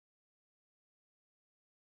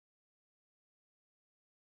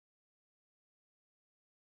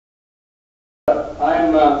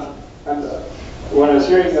When I was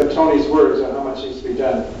hearing Tony's words on how much needs to be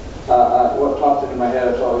done, what popped into my head,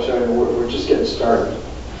 I thought I was showing you, we're just getting started.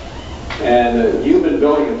 And you've been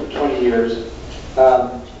building it for 20 years,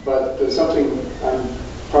 but there's something I'm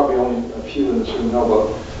probably only a few in this room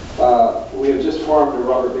know about. We have just formed the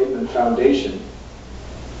Robert Bateman Foundation.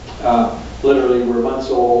 Literally, we're months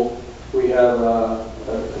old. We have a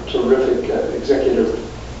terrific executive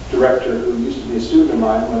director who used to be a student of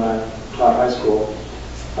mine when I taught high school.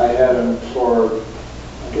 I had him for,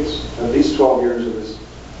 I guess, at least 12 years of his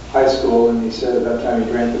high school, and he said at that time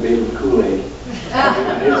he drank the Bateman Kool-Aid.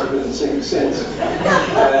 And he hasn't been the same since.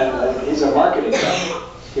 And he's a marketing guy.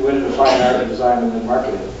 He went into fine art and design and then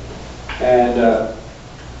marketing. And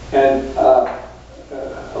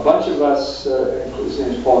a bunch of us, including his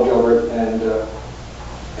name is Paul Gilbert, and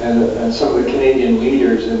some of the Canadian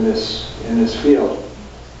leaders in this field.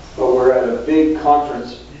 But we're at a big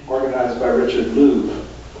conference organized by Richard Louv,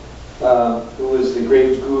 who is the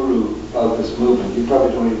great guru of this movement. You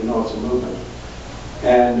probably don't even know it's a movement.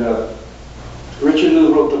 And Richard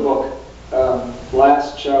Louv wrote the book,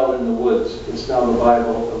 Last Child in the Woods. It's now the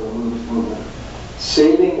Bible of the movement.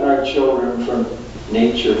 Saving our children from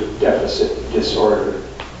nature deficit disorder.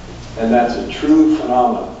 And that's a true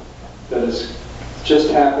phenomenon that has just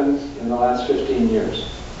happened in the last 15 years.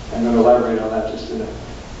 I'm going to elaborate on that just in a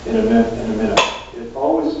minute. It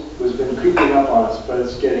always has been creeping up on us, but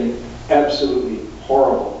it's getting absolutely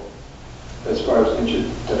horrible as far as nature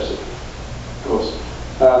deficit goes.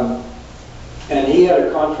 And he had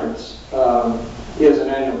a conference. He has an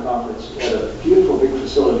annual conference at a beautiful big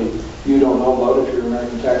facility you don't know about if you're an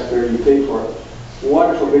American taxpayer, you pay for it.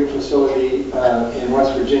 Wonderful big facility in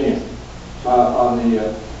West Virginia on the, I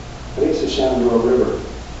think it's the Shenandoah River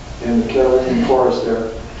in the Carolinian Forest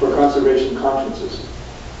there for conservation conferences.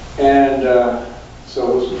 And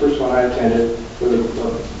so it was the first one I attended with a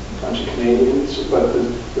bunch of Canadians, but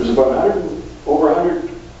there's about over 100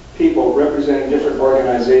 people representing different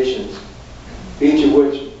organizations, each of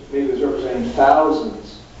which maybe was representing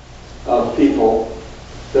thousands of people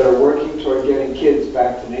that are working toward getting kids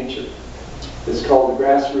back to nature. It's called the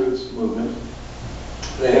Grassroots Movement.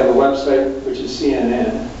 They have a website, which is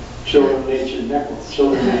CNN, Children Nature Network.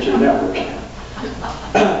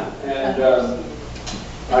 And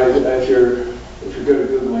if you're good at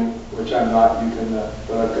Googling, which I'm not, you can,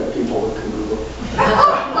 but I've got people that can Google.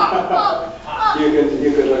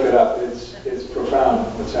 you can look it up. It's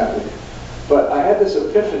profound what's happening. But I had this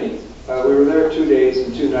epiphany. We were there 2 days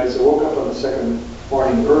and 2 nights. I woke up on the second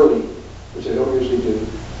morning early, which I don't usually do.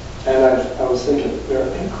 And I was thinking, there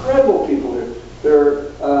are incredible people here.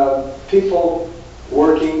 There are people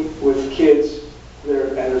working with kids,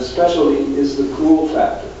 and their specialty is the cool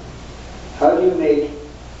factor. How do you make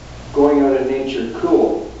going out in nature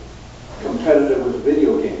cool, competitive with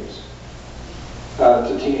video games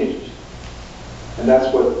to teenagers? And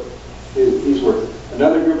that's what he's working.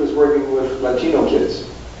 Another group is working with Latino kids.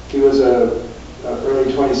 He was a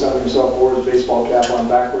early 20-something himself, wore his baseball cap on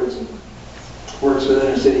backwards and works with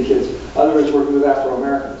inner city kids. Others working with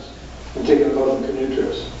Afro-Americans and taking them out on canoe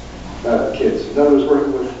trips, kids. Another was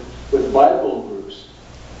working with Bible groups,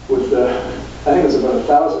 with I think it's about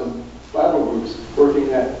 1,000 Bible groups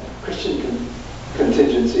working at Christian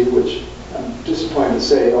contingency, which I'm disappointed to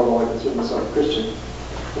say, although I consider myself a Christian.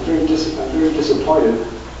 I'm very disappointed.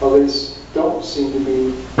 Well, they don't seem to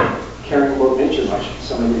be caring about nature much,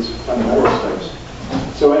 some of these fundamentalist types.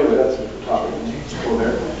 So anyway, that's a different topic. We'll go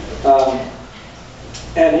there.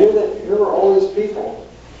 And here were all these people.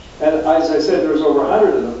 And as I said, there was over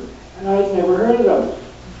 100 of them, and I'd never heard of them.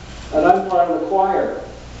 And I'm part of the choir.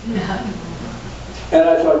 And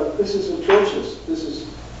I thought, this is atrocious. This is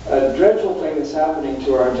a dreadful thing that's happening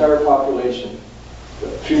to our entire population, the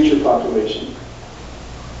future population.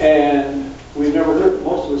 And we've never heard,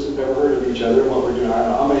 most of us have never heard of each other and what we're doing. I don't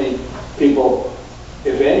know how many people,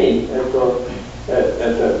 if any, at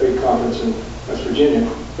that big conference in West Virginia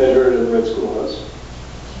had heard of the Red Schoolhouse.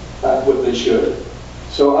 What they should.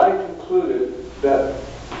 So I concluded that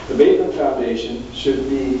the Bateman Foundation should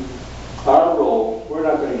be our role. We're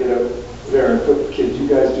not going to get out there and put the kids, you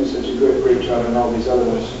guys do such a great job and all these other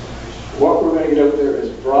ones. What we're going to get out there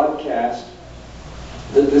is broadcast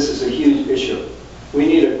that this is a huge issue. We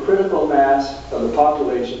need a critical mass of the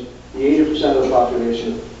population, the 80% of the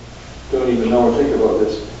population don't even know or think about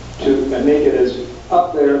this, and make it as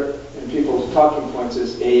up there in people's talking points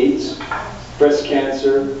as AIDS, breast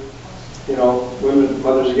cancer, you know,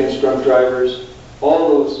 mothers against drunk drivers,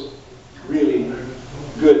 all those really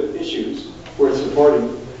good issues worth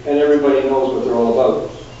supporting, and everybody knows what they're all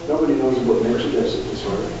about. Nobody knows about nature deficit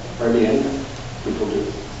disorder. Hardly any people do.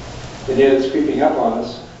 and yet it's creeping up on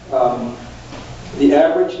us. The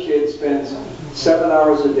average kid spends 7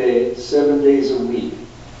 hours a day, 7 days a week.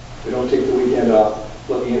 We don't take the weekend off,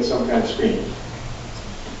 looking at some kind of screen.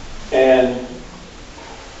 And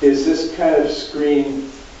is this kind of screen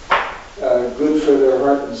good for their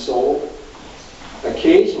heart and soul?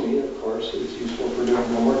 Occasionally, of course, it's useful for doing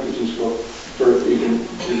homework. It's useful for, you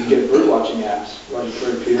can get bird watching apps, like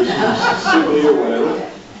Bird Peterson, Sibley or whatever.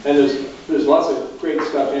 And there's lots of great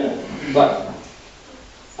stuff in it. But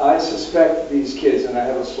I suspect these kids, and I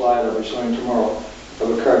have a slide I'll be showing tomorrow,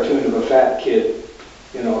 of a cartoon of a fat kid,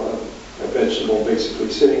 you know, a vegetable basically,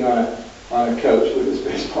 sitting on a couch with his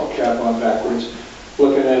baseball cap on backwards,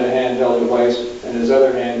 looking at a handheld device, and his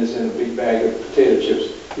other hand is in a big bag of potato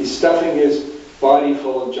chips. He's stuffing his body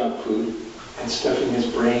full of junk food and stuffing his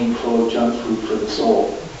brain full of junk food for the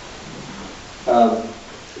soul.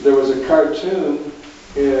 There was a cartoon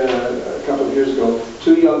a couple of years ago,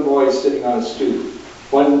 2 young boys sitting on a stoop.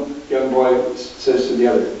 One young boy says to the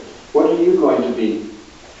other, "What are you going to be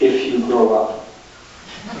if you grow up?"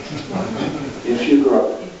 If you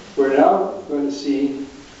grow up. We're now going to see,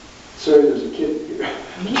 sorry, there's a kid here.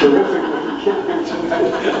 Terrific looking kid here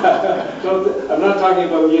tonight. I'm not talking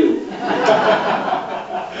about you.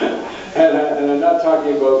 and I'm not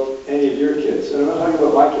talking about any of your kids. And I'm not talking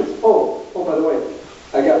about my kids. Oh, by the way,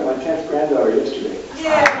 I got my 10th granddaughter yesterday.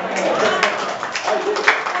 Yeah. I did.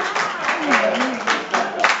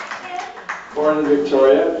 Born in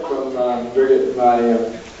Victoria from Birgit, my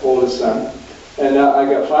oldest son. And now I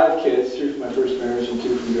got 5 kids, 3 from my first marriage and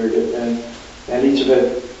 2 from Birgit. And each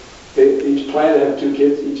planned to have 2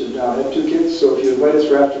 kids, each have now had 2 kids. So if you invite us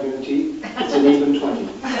for afternoon tea, it's an even 20.